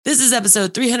This is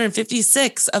episode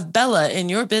 356 of Bella in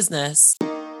Your Business.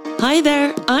 Hi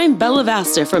there, I'm Bella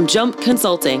Vasta from Jump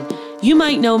Consulting. You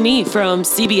might know me from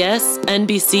CBS,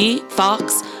 NBC,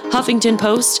 Fox, Huffington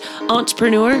Post,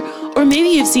 Entrepreneur, or maybe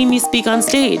you've seen me speak on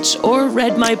stage or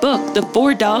read my book, The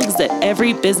 4 Dogs That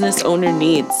Every Business Owner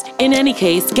Needs. In any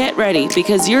case, get ready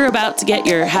because you're about to get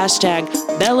your hashtag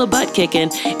Bella butt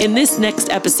kicking in this next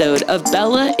episode of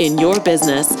Bella in Your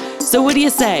Business. So what do you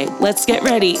say? Let's get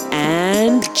ready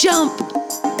and jump.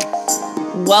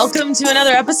 Welcome to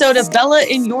another episode of Bella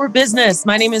in Your Business.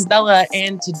 My name is Bella,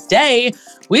 and today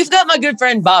we've got my good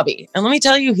friend Bobby. And let me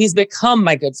tell you, he's become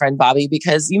my good friend Bobby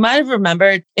because you might have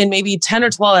remembered in maybe 10 or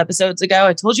 12 episodes ago,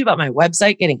 I told you about my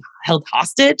website getting held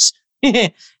hostage.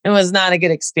 It was not a good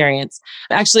experience.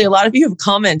 Actually, a lot of you have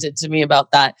commented to me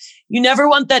about that. You never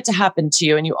want that to happen to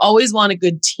you, and you always want a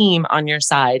good team on your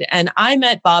side. And I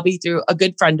met Bobby through a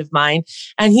good friend of mine,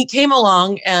 and he came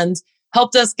along and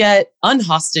helped us get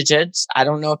unhostaged. I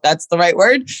don't know if that's the right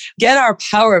word, get our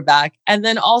power back, and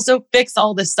then also fix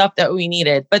all the stuff that we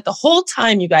needed. But the whole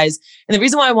time, you guys, and the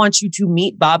reason why I want you to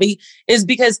meet Bobby is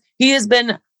because he has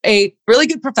been a really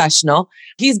good professional.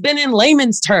 He's been in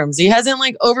layman's terms. He hasn't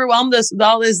overwhelmed us with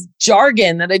all this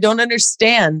jargon that I don't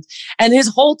understand. And his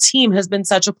whole team has been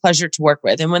such a pleasure to work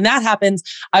with. And when that happens,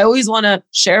 I always want to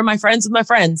share my friends with my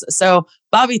friends. So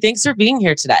Bobby, thanks for being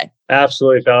here today.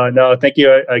 Absolutely, Bella. No, thank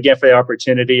you again for the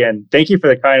opportunity. And thank you for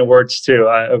the kind words too.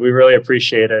 We really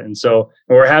appreciate it. And so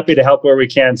we're happy to help where we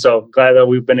can. So glad that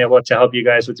we've been able to help you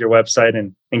guys with your website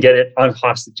and get it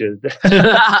unhostaged. That's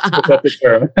the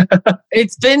term.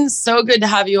 It's been so good to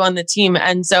have you on the team.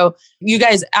 And so you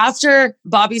guys, after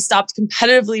Bobby stopped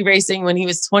competitively racing when he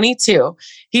was 22,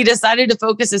 he decided to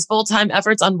focus his full-time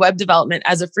efforts on web development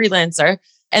as a freelancer.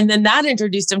 And then that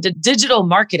introduced him to digital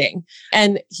marketing.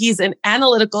 And he's an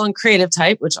analytical and creative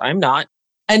type, which I'm not,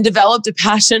 and developed a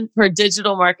passion for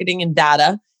digital marketing and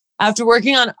data. After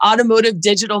working on automotive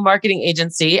digital marketing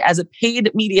agency as a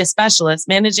paid media specialist,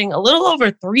 managing a little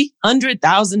over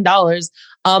 $300,000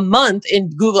 a month in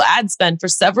Google ad spend for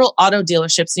several auto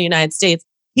dealerships in the United States,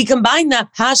 he combined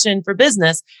that passion for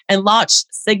business and launched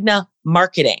Signa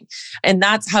Marketing. And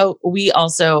that's how we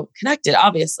also connected,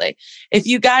 obviously. If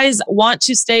you guys want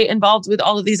to stay involved with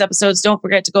all of these episodes, don't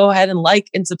forget to go ahead and like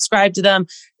and subscribe to them.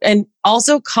 And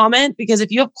also comment, because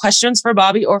if you have questions for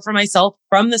Bobby or for myself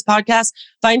from this podcast,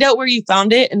 find out where you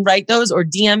found it and write those, or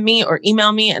DM me or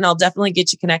email me, and I'll definitely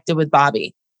get you connected with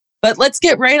Bobby. But let's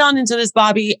get right on into this,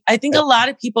 Bobby. I think a lot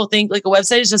of people think like a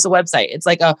website is just a website. It's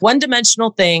like a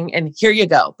one-dimensional thing and here you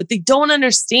go. But they don't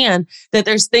understand that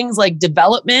there's things like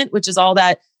development, which is all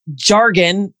that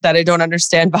jargon that I don't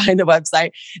understand behind the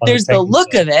website. There's the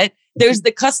look of it. There's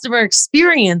the customer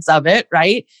experience of it,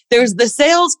 right? There's the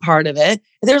sales part of it.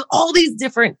 There's all these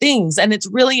different things. And it's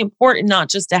really important not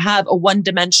just to have a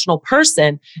one-dimensional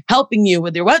person helping you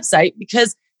with your website,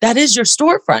 because that is your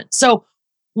storefront. So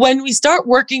when we start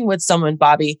working with someone,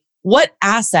 Bobby, what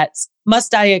assets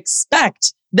must I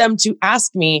expect them to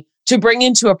ask me to bring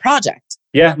into a project?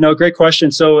 Yeah, no, great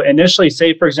question. So initially,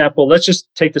 say, for example, let's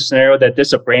just take the scenario that this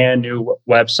is a brand new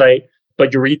website,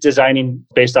 but you're redesigning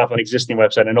based off an existing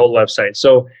website, an old website.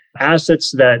 So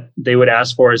assets that they would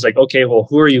ask for is like, okay, well,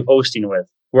 who are you hosting with?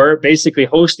 Where basically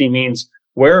hosting means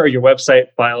where are your website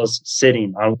files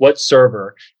sitting on what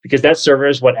server? Because that server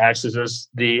is what accesses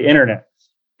the internet.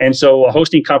 And so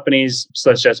hosting companies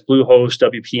such as Bluehost,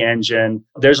 WP Engine,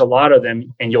 there's a lot of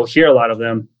them and you'll hear a lot of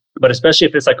them. But especially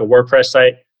if it's like a WordPress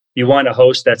site, you want a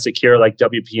host that's secure like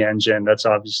WP Engine. That's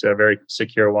obviously a very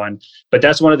secure one. But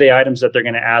that's one of the items that they're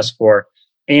going to ask for.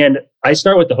 And I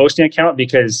start with the hosting account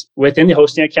because within the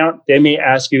hosting account, they may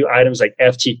ask you items like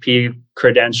FTP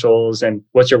credentials and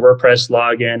what's your WordPress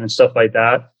login and stuff like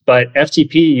that. But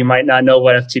FTP, you might not know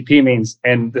what FTP means.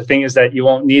 And the thing is that you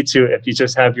won't need to if you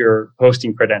just have your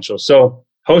hosting credentials. So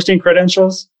hosting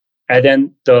credentials, and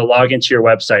then the login to your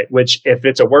website, which if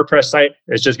it's a WordPress site,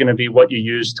 it's just going to be what you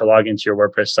use to log into your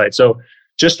WordPress site. So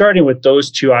just starting with those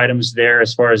 2 items there,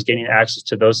 as far as getting access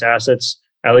to those assets,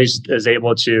 at least is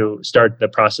able to start the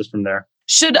process from there.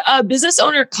 Should a business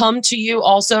owner come to you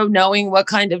also knowing what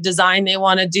kind of design they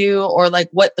want to do, or like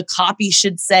what the copy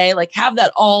should say, like have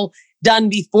that all done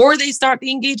before they start the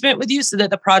engagement with you so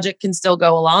that the project can still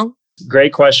go along?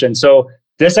 Great question. So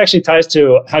this actually ties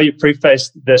to how you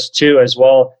preface this too as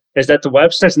well, is that the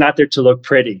website's not there to look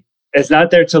pretty. It's not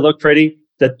there to look pretty.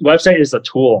 The website is a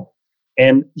tool.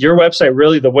 And your website,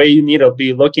 really the way you need to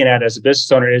be looking at it as a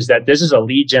business owner is that this is a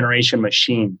lead generation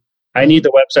machine. I need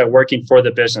the website working for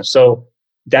the business. So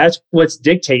that's what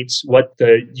dictates what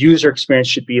the user experience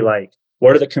should be like.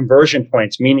 What are the conversion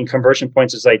points? Meaning conversion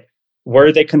points is like, where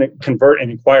are they going to convert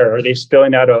and inquire? Are they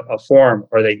filling out a form?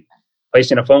 Are they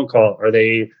placing a phone call? Are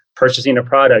they purchasing a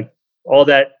product? All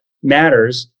that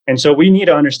matters. And so we need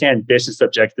to understand business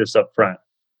objectives up front.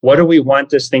 What do we want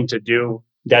this thing to do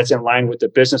that's in line with the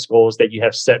business goals that you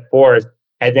have set forth?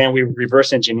 And then we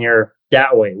reverse engineer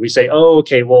that way. We say, oh,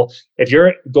 okay, well, if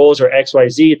your goals are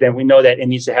XYZ, then we know that it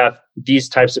needs to have these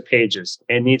types of pages.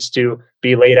 It needs to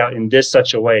be laid out in this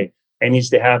such a way. It needs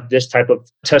to have this type of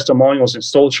testimonials and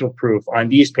social proof on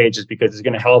these pages because it's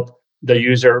going to help the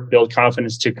user build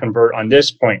confidence to convert on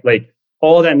this point. Like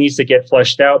all that needs to get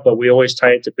fleshed out, but we always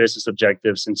tie it to business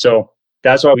objectives. And so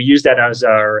that's why we use that as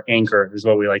our anchor, is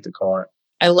what we like to call it.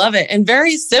 I love it. And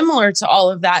very similar to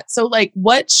all of that. So like,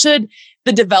 what should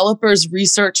the developer's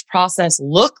research process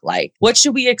look like? What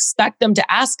should we expect them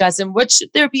to ask us? And what should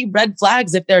there be red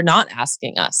flags if they're not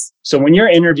asking us? So when you're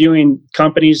interviewing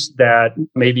companies that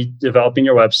may be developing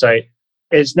your website,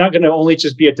 it's not going to only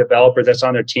just be a developer that's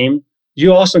on their team.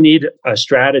 You also need a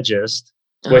strategist,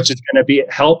 which is going to be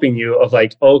helping you of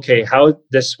like, okay, how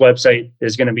this website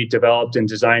is going to be developed and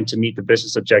designed to meet the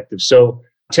business objectives. So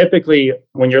typically,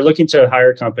 when you're looking to hire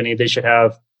a company, they should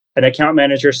have an account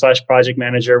manager / project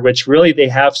manager, which really they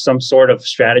have some sort of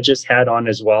strategist hat on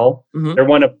as well. Mm-hmm. They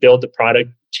want to build the product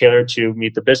tailored to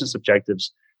meet the business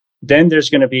objectives. Then there's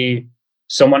going to be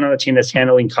someone on the team that's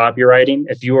handling copywriting.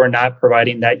 If you are not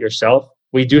providing that yourself,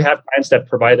 we do have clients that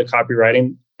provide the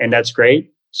copywriting, and that's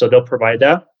great. So they'll provide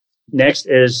that. Next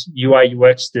is UI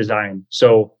UX design.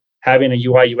 So having a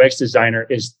UI UX designer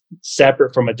is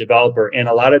separate from a developer. And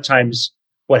a lot of times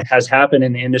what has happened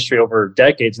in the industry over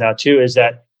decades now too is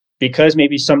that because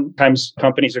maybe sometimes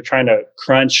companies are trying to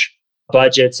crunch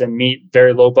budgets and meet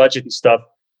very low budget and stuff,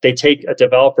 they take a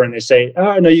developer and they say,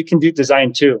 oh, no, you can do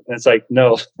design too. And it's like,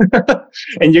 no.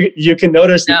 And you can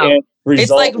notice the end result.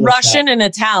 It's like Russian and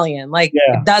Italian. Like,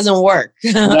 it doesn't work.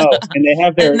 No. And they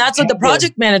have their... And that's what the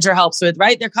project manager helps with,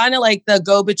 right? They're kind of like the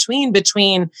go-between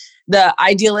between the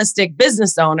idealistic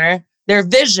business owner, their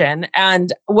vision,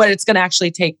 and what it's going to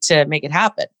actually take to make it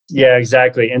happen. Yeah,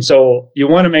 exactly. And so you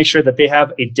want to make sure that they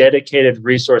have a dedicated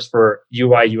resource for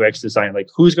UI UX design. Like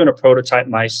who's going to prototype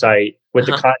my site with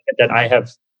the content that I have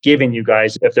given you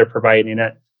guys if they're providing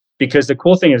it. Because the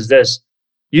cool thing is this,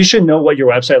 you should know what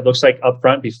your website looks like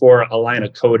upfront before a line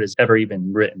of code is ever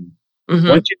even written. Mm-hmm.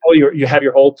 Once you know you have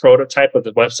your whole prototype of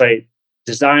the website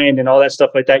designed and all that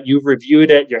stuff like that, you've reviewed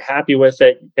it, you're happy with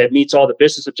it, it meets all the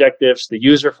business objectives, the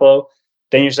user flow,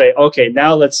 then you say, okay,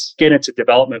 now let's get into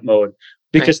development mode.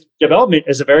 Because development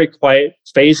is a very quiet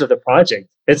phase of the project.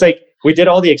 It's like we did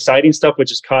all the exciting stuff, which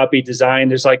is copy, design,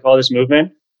 there's like all this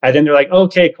movement. And then they're like,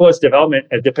 okay, cool, it's development.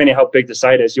 And depending how big the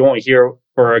site is, you won't hear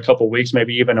for a couple of weeks,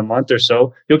 maybe even a month or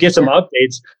so. You'll get some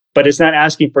updates, but it's not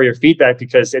asking for your feedback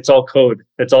because it's all code.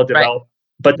 It's all developed.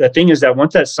 But the thing is that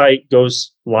once that site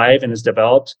goes live and is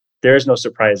developed, there is no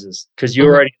surprises because you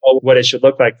already know what it should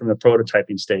look like from the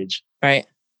prototyping stage. Right.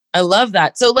 I love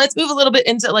that. So let's move a little bit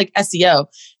into like SEO,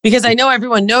 because I know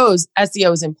everyone knows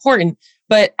SEO is important,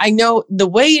 but I know the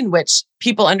way in which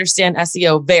people understand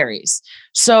SEO varies.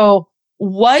 So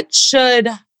what should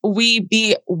we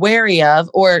be wary of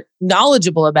or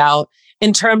knowledgeable about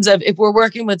in terms of if we're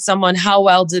working with someone, how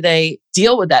well do they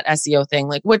deal with that SEO thing?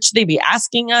 Like, what should they be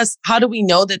asking us? How do we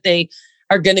know that they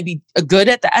are going to be good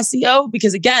at the SEO?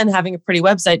 Because again, having a pretty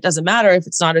website doesn't matter if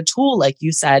it's not a tool, like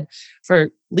you said,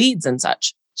 for leads and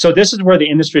such. So this is where the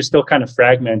industry is still kind of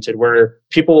fragmented, where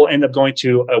people will end up going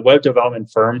to a web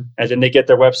development firm and then they get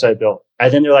their website built.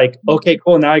 And then they're like, okay,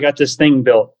 cool. Now I got this thing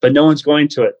built, but no one's going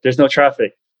to it. There's no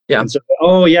traffic. Yeah. And so,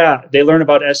 oh yeah, they learn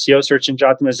about SEO, search engine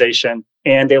optimization,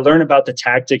 and they learn about the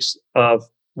tactics of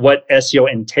what SEO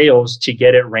entails to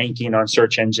get it ranking on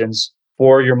search engines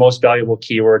for your most valuable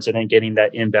keywords and then getting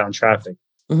that inbound traffic.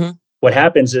 Mm-hmm. What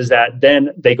happens is that then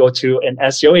they go to an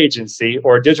SEO agency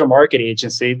or a digital marketing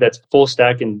agency that's full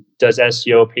stack and does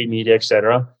SEO, paid media,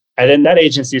 etc. And then that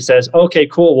agency says, okay,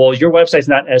 cool. Well, your website's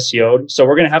not SEO'd. So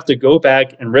we're going to have to go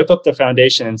back and rip up the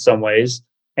foundation in some ways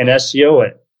and SEO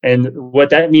it. And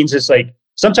what that means is like,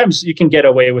 sometimes you can get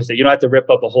away with it. You don't have to rip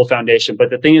up a whole foundation.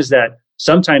 But the thing is that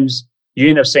sometimes you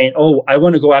end up saying, oh, I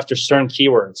want to go after certain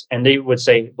keywords. And they would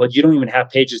say, well, you don't even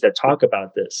have pages that talk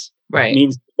about this. Right. It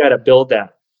means you got to build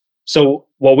that. So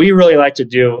what we really like to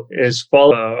do is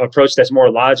follow an approach that's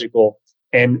more logical.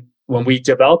 And when we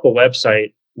develop a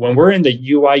website, when we're in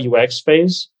the UI UX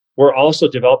phase, we're also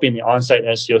developing the on-site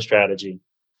SEO strategy.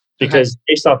 Because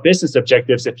based off business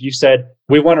objectives, if you said,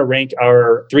 we want to rank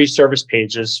our 3 service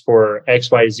pages for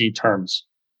XYZ terms,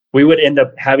 we would end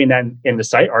up having that in the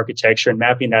site architecture and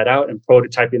mapping that out and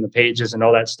prototyping the pages and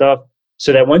all that stuff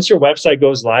so that once your website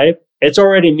goes live, it's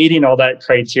already meeting all that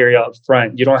criteria up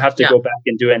front. You don't have to go back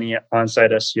and do any on-site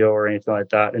SEO or anything like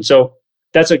that. And so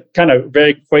that's a kind of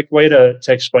very quick way to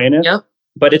explain it,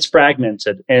 but it's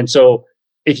fragmented. And so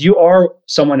if you are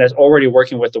someone that's already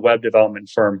working with the web development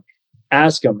firm,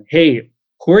 ask them, hey,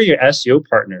 who are your SEO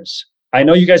partners? I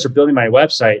know you guys are building my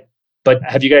website, but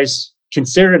have you guys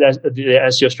considered the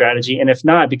SEO strategy? And if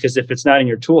not, because if it's not in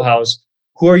your tool house,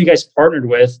 who are you guys partnered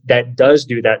with that does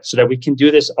do that, so that we can do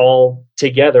this all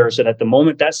together, so that the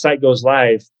moment that site goes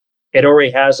live, it already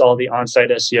has all the on-site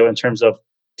SEO in terms of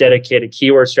dedicated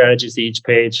keyword strategies to each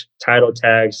page, title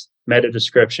tags, meta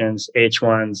descriptions,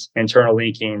 H1s, internal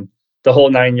linking, the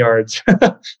whole 9 yards,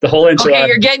 the whole interaction. Okay,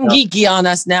 you're getting geeky on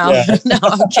us now. Yeah. No,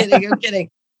 I'm kidding.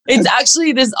 It's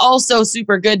actually, this also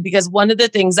super good, because one of the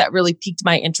things that really piqued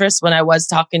my interest when I was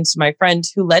talking to my friend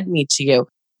who led me to you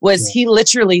was he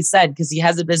literally said, because he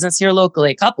has a business here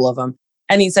locally, a couple of them.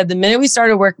 And he said, the minute we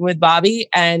started working with Bobby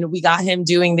and we got him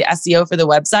doing the SEO for the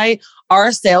website,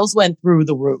 our sales went through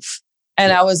the roof.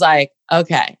 And I was like,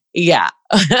 okay, yeah.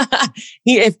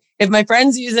 If my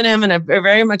friend's using him, and I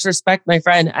very much respect my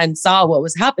friend, and saw what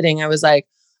was happening, I was like,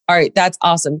 all right, that's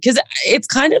awesome. Because it's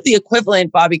kind of the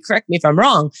equivalent, Bobby, correct me if I'm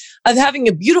wrong, of having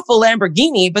a beautiful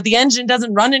Lamborghini, but the engine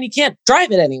doesn't run and you can't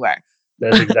drive it anywhere.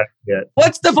 That's exactly it.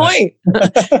 What's the point?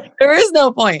 There is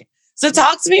no point. So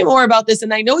talk to me more about this.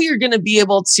 And I know you're going to be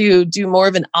able to do more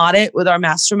of an audit with our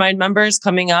mastermind members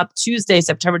coming up Tuesday,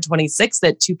 September 26th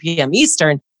at 2 p.m.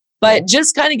 Eastern. But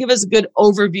just kind of give us a good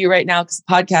overview right now, because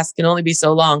the podcast can only be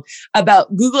so long,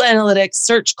 about Google Analytics,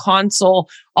 Search Console,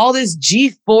 all this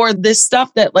G4, this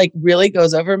stuff that like really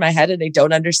goes over my head and I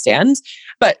don't understand.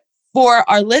 But for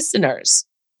our listeners,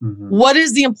 what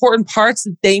is the important parts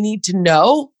that they need to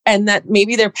know, and that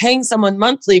maybe they're paying someone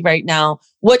monthly right now?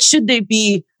 What should they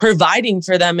be providing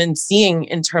for them and seeing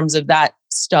in terms of that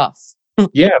stuff?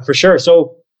 Yeah, for sure.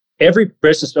 So every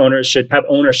business owner should have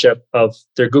ownership of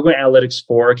their Google Analytics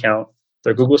 4 account,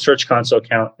 their Google Search Console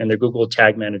account, and their Google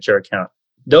Tag Manager account.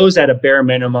 Those at a bare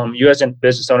minimum, you as a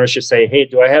business owner should say, hey,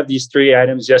 do I have these 3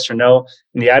 items? Yes or no?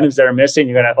 And the items that are missing,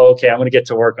 you're going to, okay, I'm going to get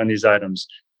to work on these items.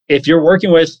 If you're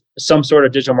working with some sort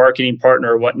of digital marketing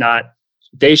partner or whatnot,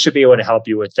 they should be able to help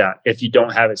you with that if you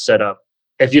don't have it set up.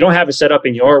 If you don't have it set up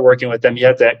and you're working with them, you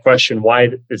have to question why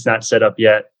it's not set up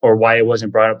yet, or why it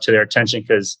wasn't brought up to their attention.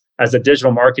 Because as a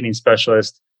digital marketing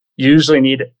specialist, you usually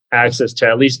need access to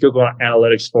at least Google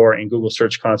Analytics 4 and Google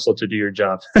Search Console to do your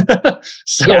job.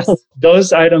 So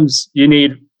those items you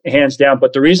need hands down.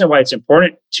 But the reason why it's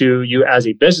important to you as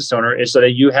a business owner is so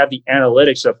that you have the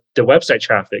analytics of the website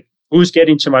traffic. Who's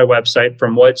getting to my website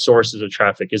from what sources of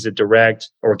traffic? Is it direct,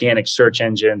 organic search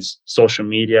engines, social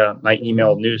media, my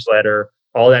email newsletter,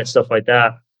 all that stuff like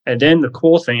that? And then the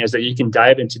cool thing is that you can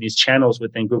dive into these channels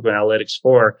within Google Analytics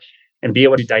 4 and be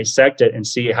able to dissect it and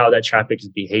see how that traffic is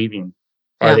behaving.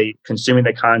 Are they consuming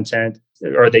the content?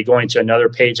 Are they going to another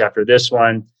page after this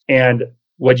one? And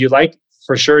what you like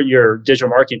for sure your digital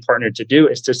marketing partner to do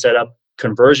is to set up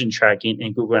conversion tracking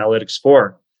in Google Analytics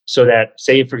 4. So that,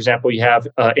 say, for example, you have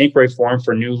an inquiry form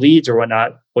for new leads or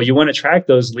whatnot. Well, you want to track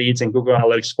those leads in Google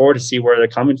Analytics 4 to see where they're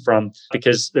coming from.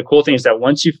 Because the cool thing is that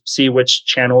once you see which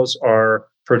channels are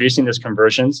producing those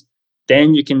conversions,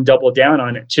 then you can double down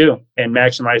on it too and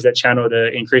maximize that channel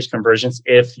to increase conversions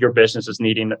if your business is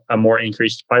needing a more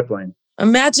increased pipeline.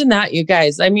 Imagine that, you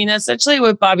guys. I mean, essentially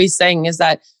what Bobby's saying is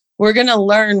that we're going to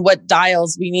learn what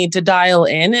dials we need to dial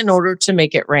in order to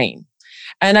make it rain.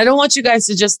 And I don't want you guys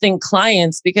to just think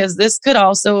clients, because this could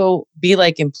also be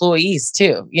like employees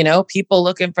too, people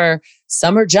looking for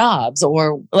summer jobs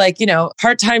or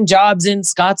part-time jobs in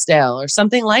Scottsdale or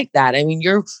something like that. I mean,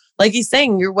 like he's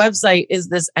saying, your website is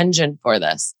this engine for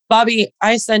this. Bobby,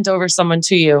 I sent over someone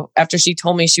to you after she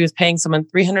told me she was paying someone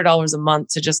 $300 a month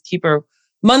to just keep her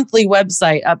monthly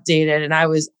website updated. And I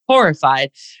was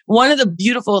horrified. One of the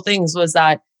beautiful things was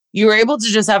that you were able to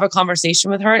just have a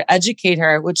conversation with her, educate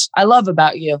her, which I love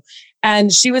about you.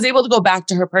 And she was able to go back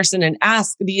to her person and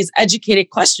ask these educated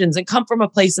questions and come from a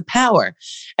place of power.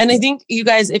 And I think you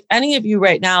guys, if any of you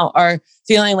right now are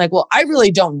feeling like, well, I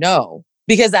really don't know,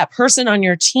 because that person on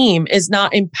your team is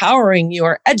not empowering you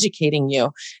or educating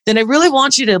you, then I really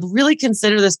want you to really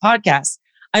consider this podcast.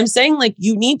 I'm saying, like,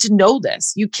 you need to know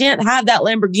this. You can't have that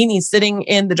Lamborghini sitting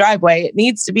in the driveway. It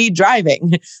needs to be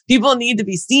driving. People need to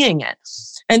be seeing it.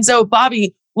 And so,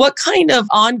 Bobby, what kind of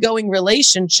ongoing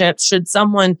relationships should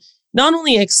someone not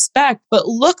only expect, but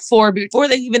look for before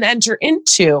they even enter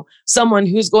into someone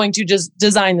who's going to just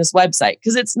design this website?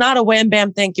 Because it's not a wham,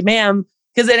 bam, thank you, ma'am.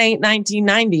 because it ain't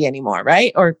 1990 anymore,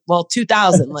 right? Or well,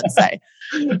 2000, let's say.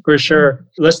 For sure.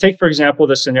 Let's take, for example,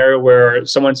 the scenario where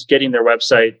someone's getting their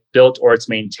website built or it's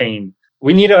maintained.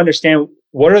 We need to understand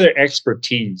what are their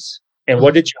expertise and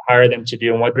what did you hire them to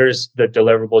do and what is the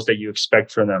deliverables that you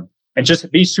expect from them. And just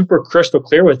be super crystal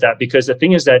clear with that, because the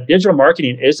thing is that digital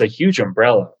marketing is a huge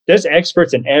umbrella. There's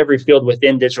experts in every field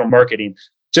within digital marketing.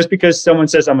 Just because someone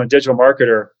says I'm a digital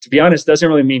marketer, to be honest, doesn't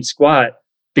really mean squat,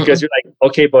 because you're like,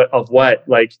 okay, but of what?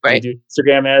 Like you do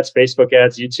Instagram ads, Facebook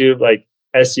ads, YouTube, like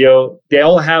SEO. They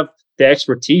all have the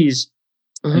expertise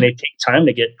and they take time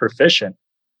to get proficient.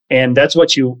 And that's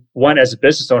what you want as a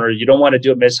business owner. You don't want to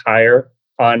do a mishire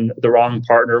on the wrong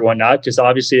partner or whatnot, because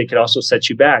obviously it could also set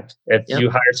you back. If you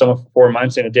hired someone for 4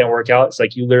 months and it didn't work out, it's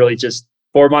like you literally just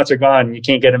 4 months are gone and you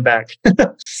can't get them back.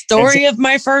 Story of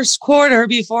my first quarter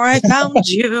before I found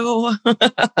you.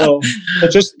 So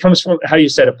it just comes from how you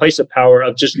said, a place of power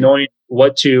of just knowing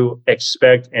what to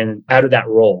expect and out of that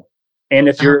role. And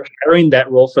if you're hiring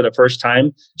that role for the first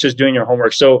time, just doing your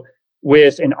homework. So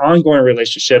with an ongoing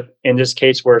relationship, in this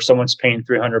case where someone's paying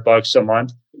 $300 a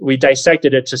month, we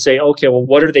dissected it to say, okay, well,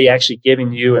 what are they actually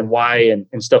giving you and why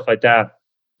and stuff like that.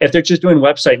 If they're just doing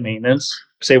website maintenance,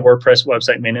 say WordPress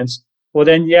website maintenance, well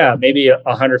then, yeah, maybe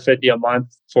 $150 a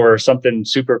month for something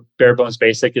super bare bones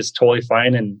basic is totally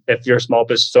fine. And if you're a small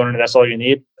business owner and that's all you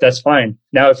need, that's fine.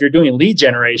 Now, if you're doing lead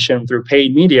generation through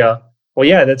paid media, well,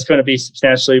 yeah, that's going to be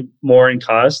substantially more in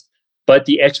cost, but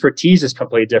the expertise is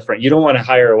completely different. You don't want to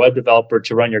hire a web developer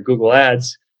to run your Google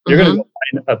ads. You're going to go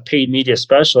find a paid media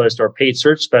specialist or paid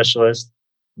search specialist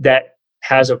that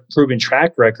has a proven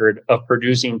track record of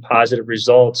producing positive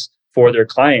results for their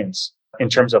clients in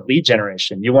terms of lead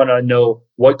generation. You want to know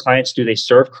what clients do they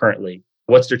serve currently?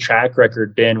 What's their track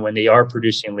record been when they are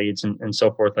producing leads and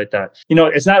so forth like that. You know,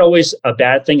 it's not always a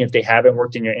bad thing if they haven't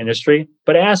worked in your industry,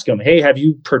 but ask them, hey, have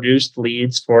you produced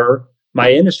leads for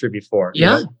my industry before? Yeah.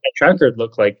 You know, what that track record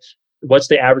look like? What's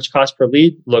the average cost per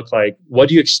lead look like? What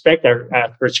do you expect our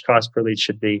average cost per lead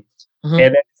should be? And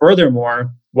then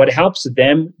furthermore, what helps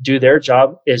them do their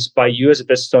job is by you as a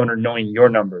business owner knowing your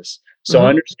numbers. So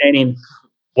understanding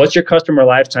what's your customer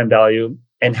lifetime value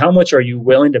and how much are you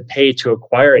willing to pay to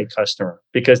acquire a customer?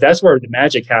 Because that's where the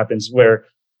magic happens, where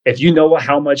if you know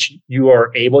how much you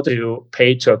are able to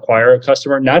pay to acquire a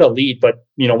customer, not a lead, but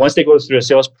you know, once they go through a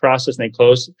sales process and they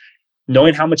close,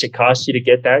 knowing how much it costs you to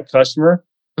get that customer,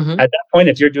 at that point,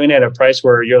 if you're doing it at a price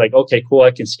where you're like, okay, cool,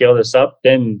 I can scale this up,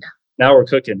 then now we're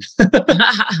cooking at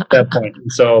that point.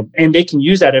 So, and they can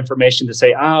use that information to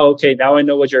say, okay, now I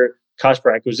know what your cost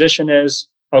per acquisition is.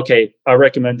 Okay, I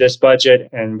recommend this budget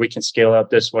and we can scale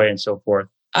up this way and so forth.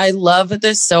 I love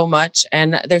this so much.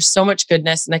 And there's so much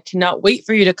goodness. And I cannot wait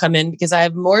for you to come in because I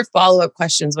have more follow-up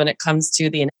questions when it comes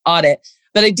to the audit.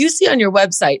 But I do see on your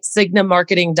website,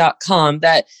 signamarketing.com,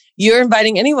 that you're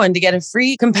inviting anyone to get a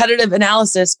free competitive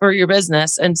analysis for your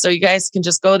business. And so you guys can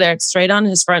just go there. It's straight on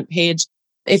his front page.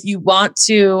 If you want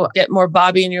to get more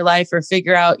Bobby in your life or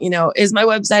figure out, you know, is my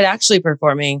website actually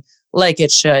performing like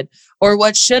it should? Or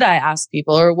what should I ask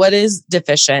people? Or what is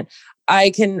deficient?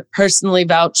 I can personally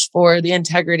vouch for the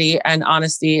integrity and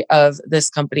honesty of this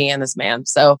company and this man.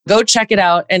 So go check it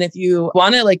out. And if you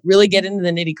want to like really get into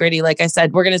the nitty gritty, like I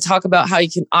said, we're going to talk about how you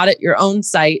can audit your own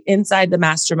site inside the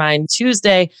mastermind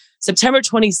Tuesday, September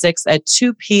 26th at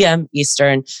 2 p.m.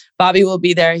 Eastern. Bobby will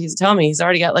be there. He's telling me he's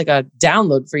already got like a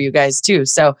download for you guys too.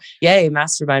 So yay,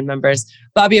 mastermind members.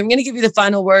 Bobby, I'm going to give you the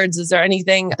final words. Is there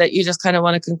anything that you just kind of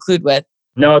want to conclude with?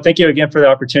 No, thank you again for the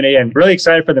opportunity. And really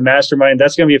excited for the mastermind.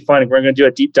 That's going to be fun. We're going to do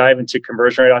a deep dive into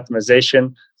conversion rate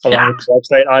optimization along with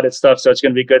website audit stuff. So it's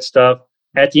going to be good stuff.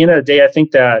 At the end of the day, I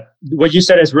think that what you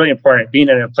said is really important, being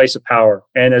in a place of power.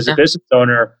 And as a business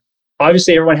owner,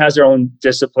 obviously everyone has their own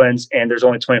disciplines and there's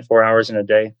only 24 hours in a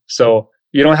day. So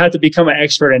you don't have to become an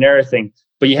expert in everything,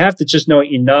 but you have to just know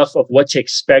enough of what to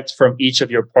expect from each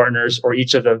of your partners or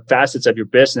each of the facets of your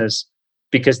business,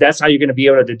 because that's how you're going to be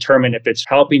able to determine if it's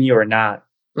helping you or not.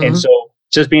 And so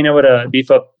just being able to beef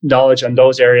up knowledge on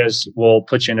those areas will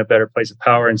put you in a better place of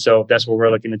power. And so that's what we're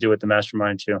looking to do with the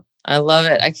mastermind too. I love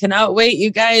it. I cannot wait.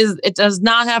 You guys, it does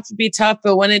not have to be tough,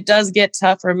 but when it does get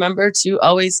tough, remember to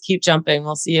always keep jumping.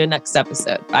 We'll see you next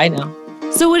episode. Bye now.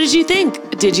 So what did you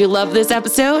think? Did you love this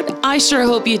episode? I sure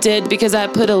hope you did, because I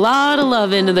put a lot of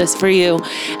love into this for you.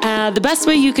 The best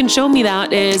way you can show me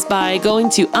that is by going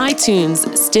to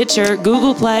iTunes, Stitcher,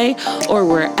 Google Play, or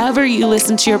wherever you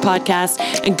listen to your podcast,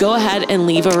 and go ahead and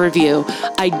leave a review.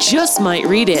 I just might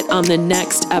read it on the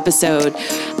next episode.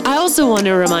 I also want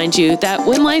to remind you that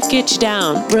when life gets you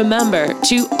down, remember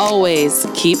to always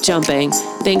keep jumping.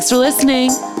 Thanks for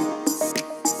listening.